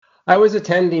I was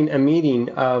attending a meeting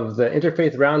of the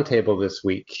Interfaith Roundtable this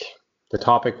week. The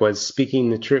topic was speaking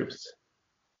the truth.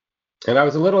 And I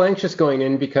was a little anxious going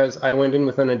in because I went in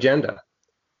with an agenda.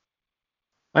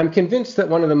 I'm convinced that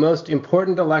one of the most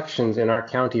important elections in our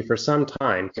county for some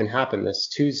time can happen this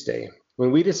Tuesday,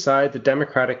 when we decide the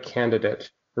Democratic candidate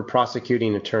for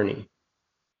prosecuting attorney.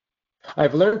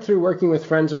 I've learned through working with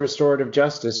Friends of Restorative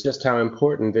Justice just how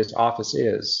important this office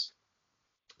is.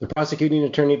 The prosecuting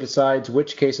attorney decides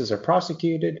which cases are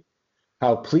prosecuted,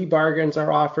 how plea bargains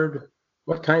are offered,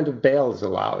 what kind of bail is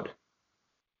allowed.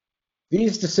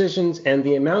 These decisions and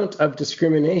the amount of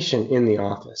discrimination in the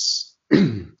office.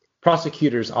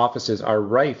 Prosecutors' offices are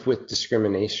rife with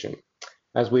discrimination,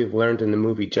 as we've learned in the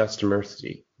movie Just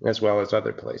Mercy, as well as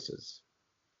other places.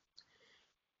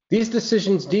 These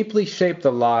decisions deeply shape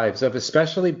the lives of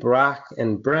especially Black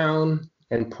and brown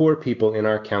and poor people in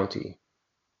our county.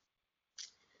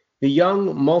 The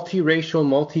young multiracial,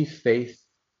 multi-faith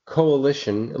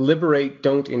coalition Liberate,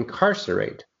 Don't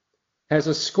Incarcerate has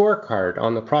a scorecard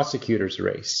on the prosecutor's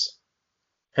race.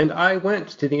 And I went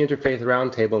to the Interfaith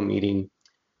Roundtable meeting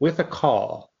with a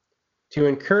call to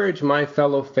encourage my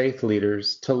fellow faith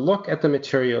leaders to look at the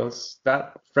materials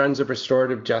that Friends of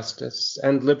Restorative Justice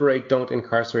and Liberate, Don't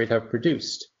Incarcerate have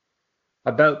produced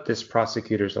about this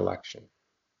prosecutor's election.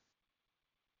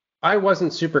 I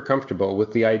wasn't super comfortable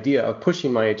with the idea of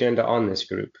pushing my agenda on this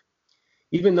group,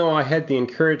 even though I had the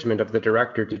encouragement of the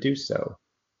director to do so.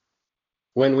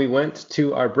 When we went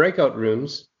to our breakout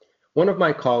rooms, one of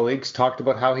my colleagues talked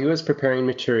about how he was preparing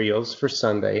materials for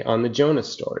Sunday on the Jonah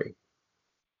story,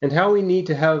 and how we need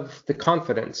to have the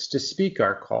confidence to speak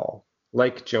our call,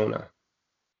 like Jonah.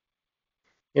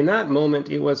 In that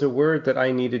moment, it was a word that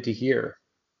I needed to hear.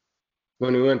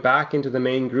 When we went back into the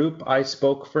main group, I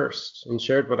spoke first and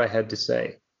shared what I had to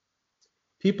say.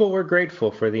 People were grateful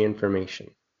for the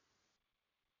information.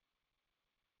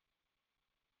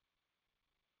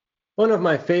 One of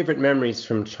my favorite memories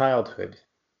from childhood,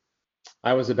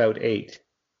 I was about 8,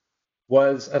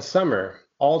 was a summer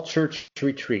all-church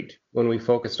retreat when we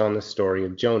focused on the story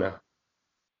of Jonah.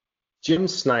 Jim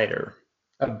Snyder,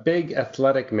 a big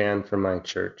athletic man from my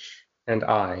church, and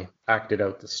I acted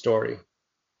out the story.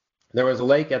 There was a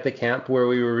lake at the camp where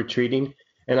we were retreating,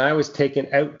 and I was taken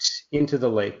out into the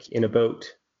lake in a boat.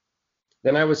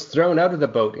 Then I was thrown out of the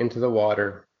boat into the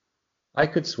water. I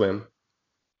could swim.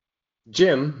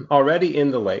 Jim, already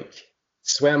in the lake,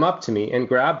 swam up to me and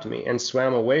grabbed me and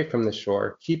swam away from the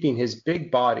shore, keeping his big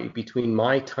body between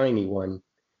my tiny one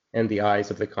and the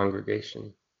eyes of the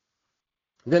congregation.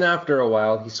 Then after a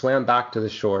while, he swam back to the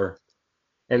shore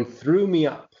and threw me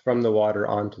up from the water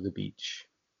onto the beach.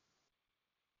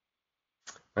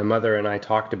 My mother and I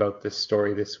talked about this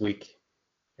story this week,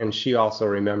 and she also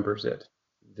remembers it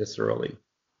viscerally.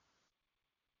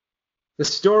 The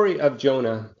story of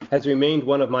Jonah has remained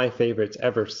one of my favorites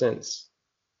ever since.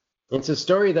 It's a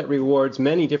story that rewards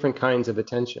many different kinds of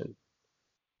attention.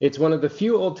 It's one of the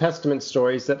few Old Testament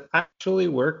stories that actually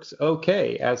works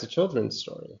okay as a children's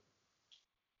story.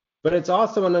 But it's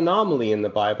also an anomaly in the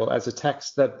Bible as a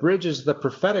text that bridges the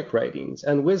prophetic writings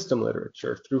and wisdom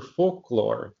literature through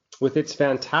folklore with its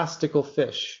fantastical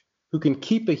fish who can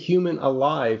keep a human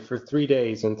alive for 3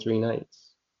 days and 3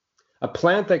 nights, a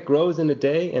plant that grows in a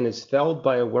day and is felled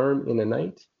by a worm in a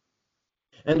night,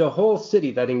 and a whole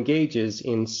city that engages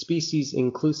in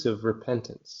species-inclusive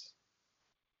repentance.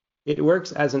 It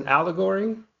works as an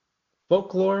allegory,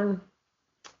 folklore,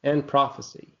 and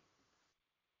prophecy.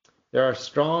 There are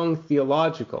strong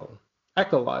theological,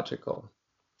 ecological,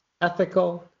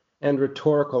 ethical, and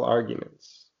rhetorical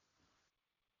arguments.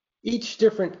 Each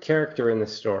different character in the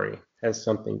story has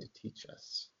something to teach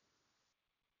us.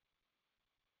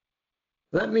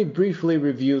 Let me briefly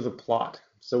review the plot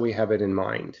so we have it in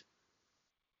mind.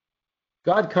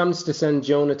 God comes to send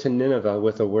Jonah to Nineveh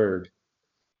with a word.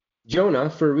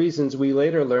 Jonah, for reasons we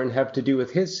later learn have to do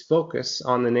with his focus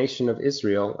on the nation of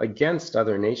Israel against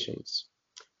other nations,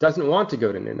 doesn't want to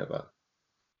go to Nineveh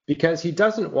because he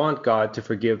doesn't want God to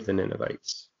forgive the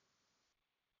Ninevites.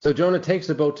 So Jonah takes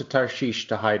a boat to Tarshish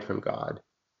to hide from God.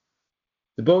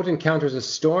 The boat encounters a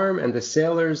storm, and the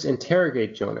sailors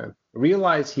interrogate Jonah,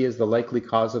 realize he is the likely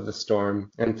cause of the storm,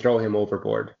 and throw him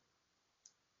overboard.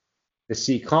 The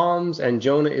sea calms, and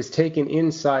Jonah is taken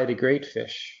inside a great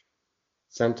fish,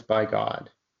 sent by God.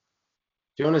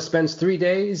 Jonah spends 3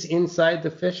 days inside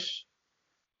the fish,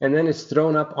 and then is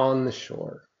thrown up on the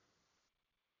shore.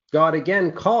 God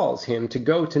again calls him to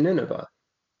go to Nineveh.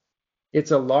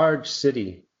 It's a large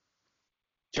city.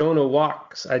 Jonah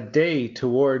walks a day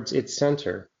towards its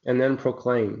center and then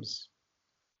proclaims,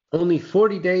 "Only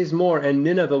 40 days more and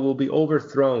Nineveh will be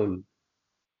overthrown."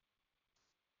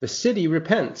 The city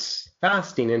repents,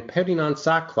 fasting and putting on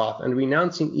sackcloth and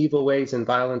renouncing evil ways and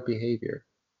violent behavior.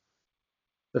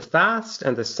 The fast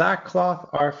and the sackcloth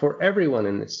are for everyone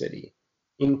in the city,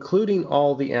 including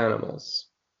all the animals.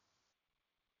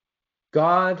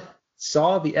 God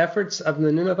saw the efforts of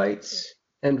the Ninevites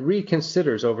and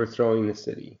reconsiders overthrowing the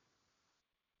city.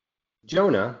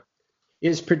 Jonah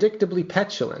is predictably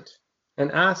petulant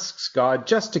and asks God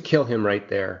just to kill him right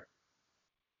there.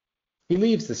 He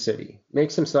leaves the city,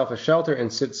 makes himself a shelter,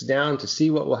 and sits down to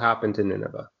see what will happen to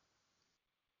Nineveh.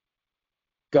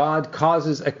 God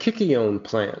causes a kikkion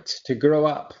plant to grow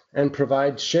up and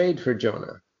provide shade for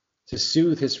Jonah to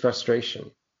soothe his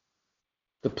frustration.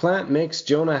 The plant makes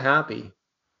Jonah happy.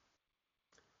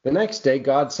 The next day,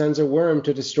 God sends a worm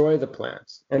to destroy the plant,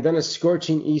 and then a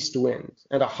scorching east wind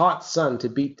and a hot sun to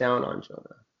beat down on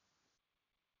Jonah.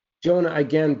 Jonah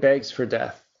again begs for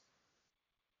death.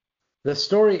 The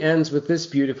story ends with this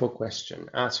beautiful question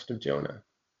asked of Jonah.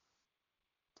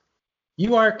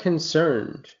 You are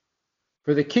concerned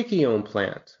for the kikkion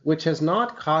plant, which has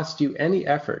not cost you any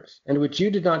effort, and which you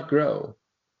did not grow,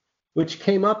 which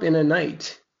came up in a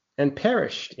night and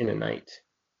perished in a night.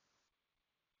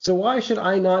 So why should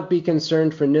I not be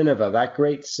concerned for Nineveh, that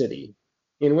great city,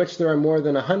 in which there are more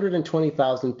than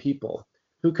 120,000 people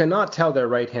who cannot tell their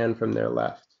right hand from their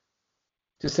left,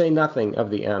 to say nothing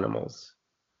of the animals?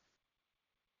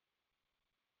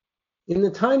 In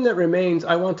the time that remains,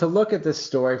 I want to look at this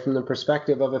story from the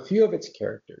perspective of a few of its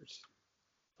characters,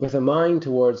 with a mind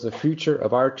towards the future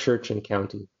of our church and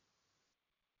county.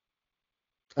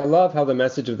 I love how the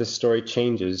message of this story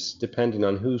changes depending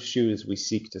on whose shoes we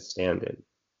seek to stand in.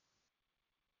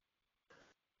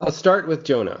 I'll start with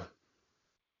Jonah,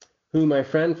 who my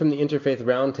friend from the Interfaith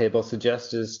Roundtable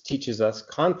suggests teaches us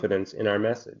confidence in our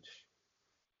message.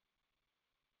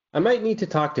 I might need to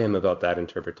talk to him about that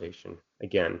interpretation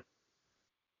again.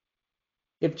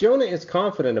 If Jonah is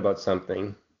confident about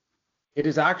something, it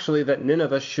is actually that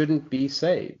Nineveh shouldn't be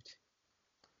saved.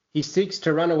 He seeks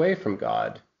to run away from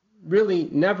God. Really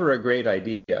never a great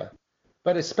idea,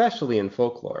 but especially in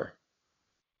folklore.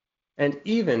 And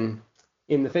even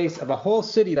in the face of a whole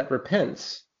city that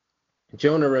repents,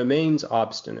 Jonah remains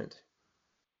obstinate.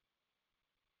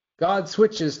 God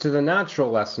switches to the natural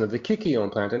lesson of the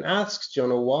kikkion plant and asks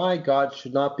Jonah why God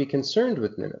should not be concerned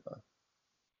with Nineveh.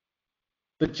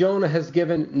 But Jonah has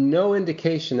given no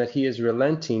indication that he is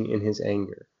relenting in his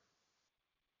anger.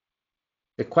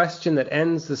 The question that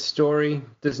ends the story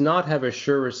does not have a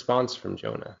sure response from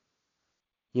Jonah.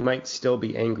 He might still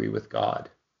be angry with God.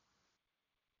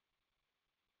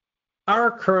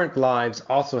 Our current lives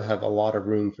also have a lot of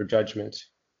room for judgment.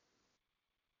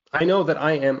 I know that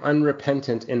I am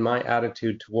unrepentant in my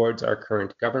attitude towards our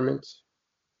current government,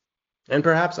 and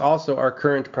perhaps also our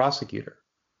current prosecutor.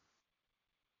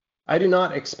 I do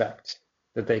not expect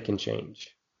that they can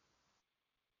change.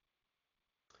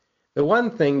 The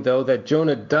one thing, though, that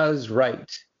Jonah does right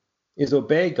is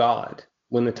obey God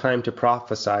when the time to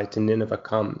prophesy to Nineveh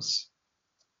comes.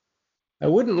 I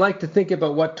wouldn't like to think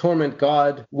about what torment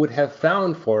God would have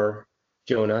found for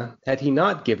Jonah had he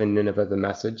not given Nineveh the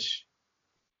message.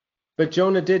 But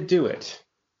Jonah did do it,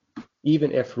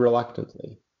 even if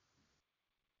reluctantly.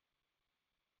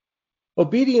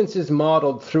 Obedience is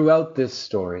modeled throughout this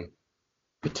story,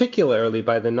 particularly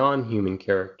by the non-human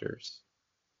characters.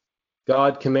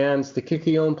 God commands the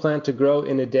kikkion plant to grow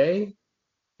in a day,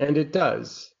 and it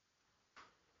does.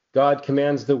 God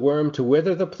commands the worm to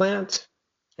wither the plant,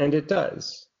 and it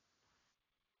does.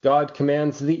 God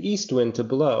commands the east wind to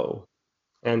blow,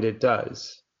 and it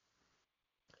does.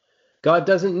 God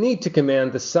doesn't need to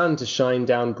command the sun to shine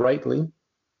down brightly.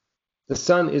 The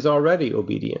sun is already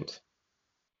obedient.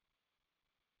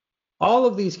 All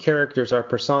of these characters are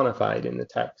personified in the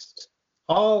text.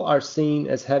 All are seen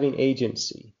as having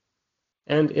agency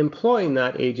and employing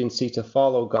that agency to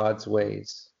follow God's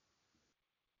ways.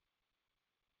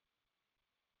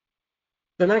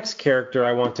 The next character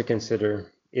I want to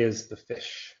consider is the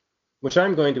fish, which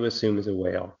I'm going to assume is a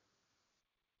whale.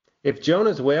 If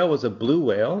Jonah's whale was a blue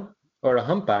whale or a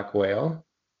humpback whale,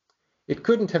 it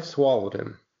couldn't have swallowed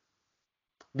him.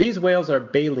 These whales are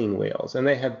baleen whales, and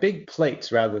they have big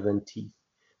plates rather than teeth.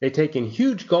 They take in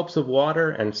huge gulps of water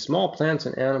and small plants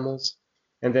and animals,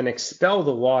 and then expel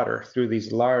the water through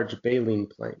these large baleen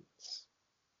plates,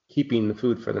 keeping the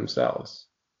food for themselves.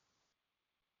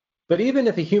 But even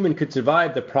if a human could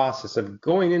survive the process of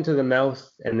going into the mouth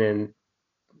and then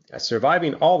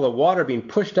surviving all the water being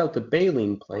pushed out the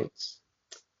baleen plates,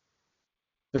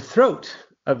 the throat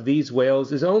of these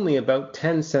whales is only about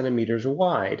 10 centimeters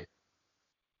wide.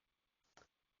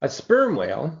 A sperm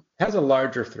whale has a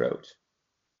larger throat,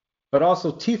 but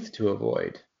also teeth to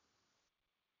avoid,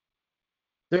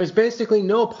 There is basically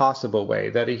no possible way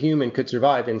that a human could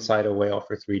survive inside a whale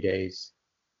for 3 days.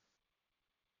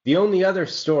 The only other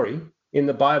story in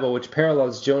the Bible which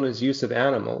parallels Jonah's use of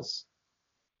animals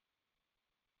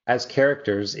as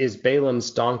characters is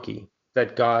Balaam's donkey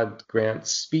that God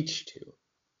grants speech to.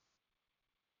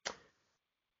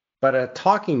 But a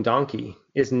talking donkey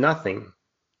is nothing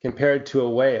compared to a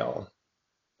whale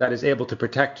that is able to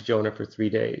protect Jonah for 3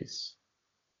 days.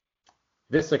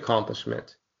 This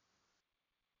accomplishment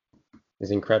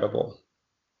is incredible.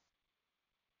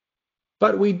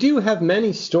 But we do have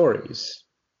many stories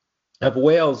of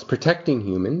whales protecting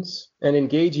humans and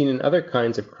engaging in other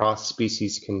kinds of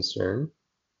cross-species concern.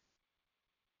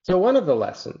 So one of the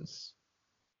lessons,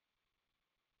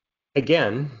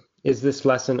 again, is this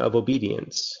lesson of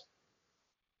obedience.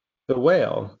 The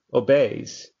whale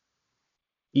obeys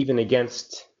even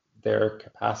against their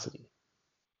capacity.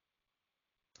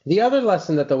 The other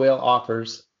lesson that the whale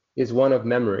offers is one of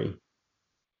memory.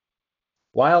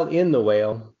 While in the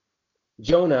whale,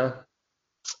 Jonah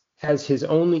has his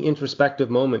only introspective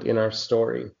moment in our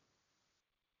story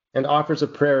and offers a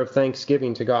prayer of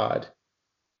thanksgiving to God.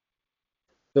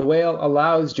 The whale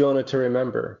allows Jonah to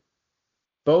remember,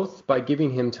 both by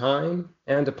giving him time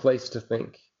and a place to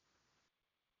think.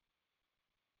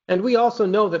 And we also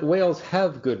know that whales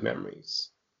have good memories,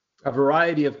 a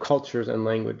variety of cultures and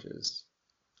languages,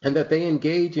 and that they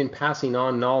engage in passing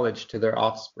on knowledge to their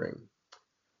offspring,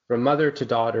 from mother to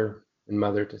daughter and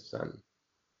mother to son.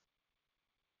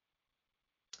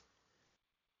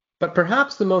 But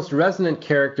perhaps the most resonant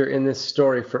character in this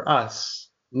story for us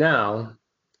now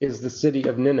is the city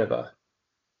of Nineveh.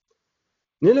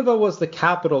 Nineveh was the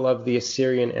capital of the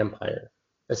Assyrian Empire,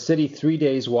 a city 3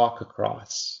 days' walk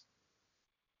across.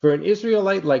 For an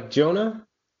Israelite like Jonah,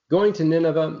 going to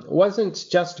Nineveh wasn't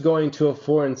just going to a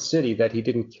foreign city that he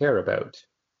didn't care about.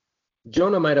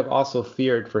 Jonah might have also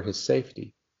feared for his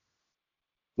safety.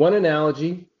 One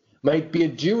analogy might be a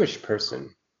Jewish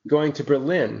person going to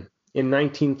Berlin in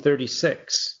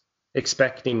 1936,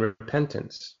 expecting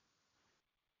repentance.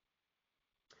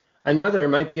 Another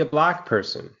might be a Black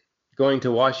person going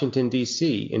to Washington,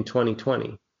 D.C. in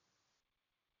 2020.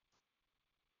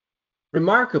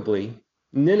 Remarkably,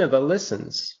 Nineveh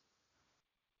listens.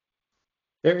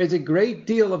 There is a great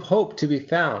deal of hope to be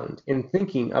found in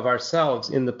thinking of ourselves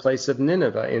in the place of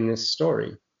Nineveh in this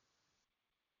story.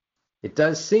 It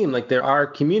does seem like there are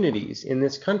communities in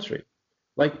this country,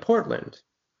 like Portland,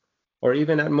 or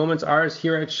even at moments ours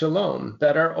here at Shalom,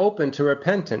 that are open to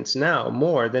repentance now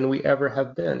more than we ever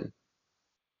have been.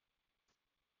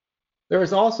 There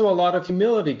is also a lot of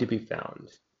humility to be found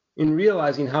in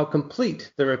realizing how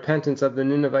complete the repentance of the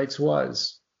Ninevites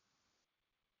was.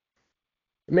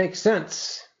 It makes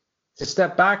sense to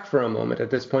step back for a moment at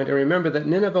this point and remember that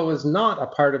Nineveh was not a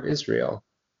part of Israel,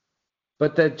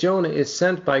 but that Jonah is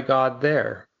sent by God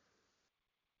there.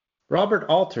 Robert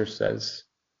Alter says,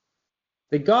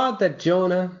 "The God that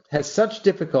Jonah has such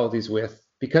difficulties with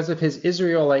because of his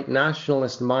Israelite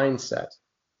nationalist mindset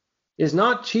is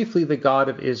not chiefly the God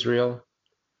of Israel,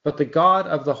 but the God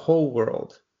of the whole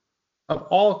world, of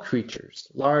all creatures,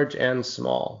 large and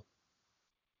small.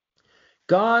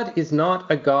 God is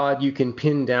not a God you can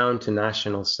pin down to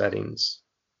national settings.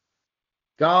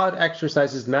 God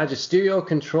exercises magisterial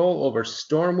control over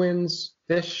storm winds,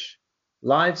 fish,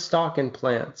 livestock, and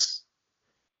plants,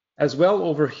 as well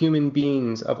over human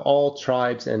beings of all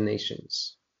tribes and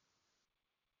nations.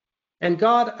 And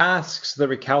God asks the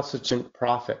recalcitrant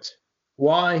prophet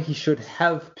why he should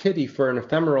have pity for an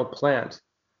ephemeral plant,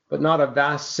 but not a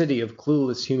vast city of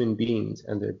clueless human beings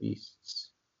and their beasts."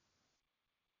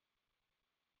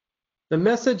 The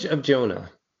message of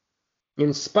Jonah,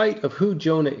 in spite of who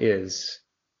Jonah is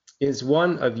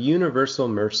one of universal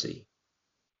mercy.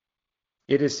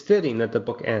 It is fitting that the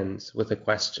book ends with a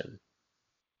question.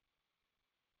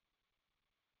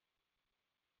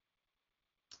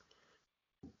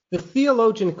 The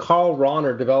theologian Karl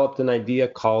Rahner developed an idea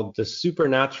called the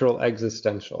supernatural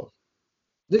existential.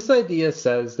 This idea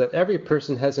says that every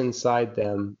person has inside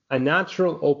them a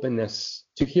natural openness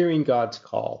to hearing God's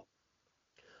call,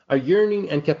 a yearning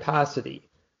and capacity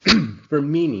for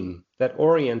meaning that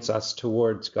orients us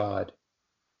towards God.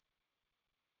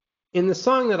 In the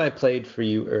song that I played for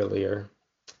you earlier,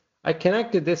 I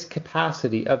connected this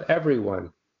capacity of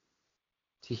everyone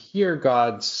to hear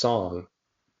God's song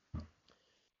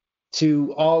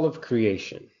to all of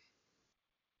creation,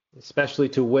 especially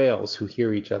to whales who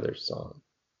hear each other's song.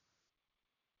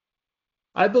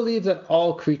 I believe that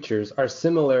all creatures are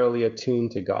similarly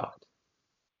attuned to God,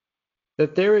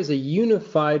 that there is a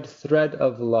unified thread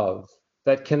of love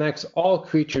that connects all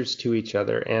creatures to each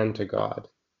other and to God.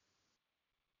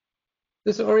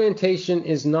 This orientation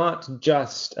is not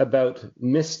just about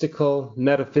mystical,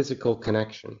 metaphysical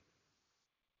connection.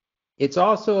 It's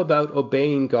also about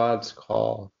obeying God's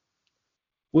call,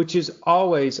 which is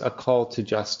always a call to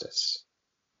justice,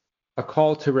 a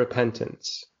call to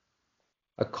repentance,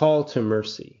 a call to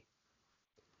mercy,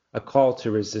 a call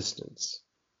to resistance.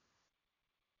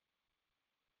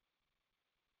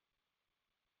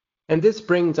 And this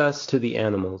brings us to the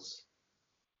animals.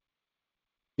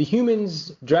 The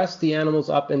humans dress the animals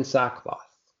up in sackcloth,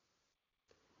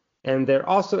 and they're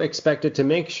also expected to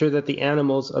make sure that the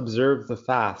animals observe the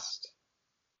fast.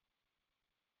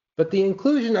 But the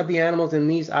inclusion of the animals in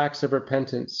these acts of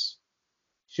repentance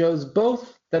shows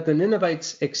both that the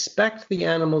Ninevites expect the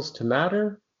animals to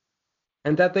matter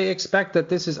and that they expect that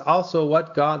this is also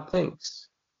what God thinks.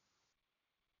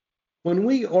 When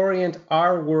we orient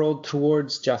our world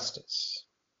towards justice,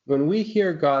 when we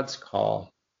hear God's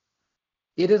call,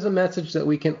 it is a message that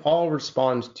we can all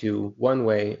respond to one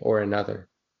way or another.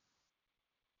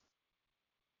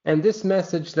 And this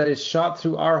message that is shot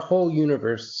through our whole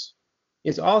universe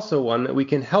is also one that we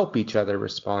can help each other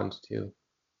respond to.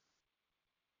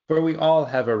 For we all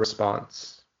have a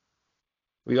response.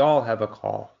 We all have a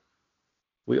call.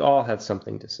 We all have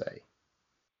something to say.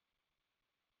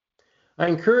 I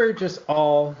encourage us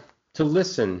all to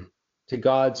listen to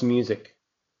God's music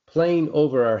playing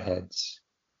over our heads,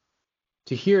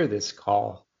 to hear this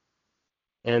call,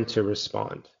 and to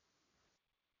respond.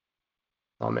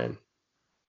 Amen.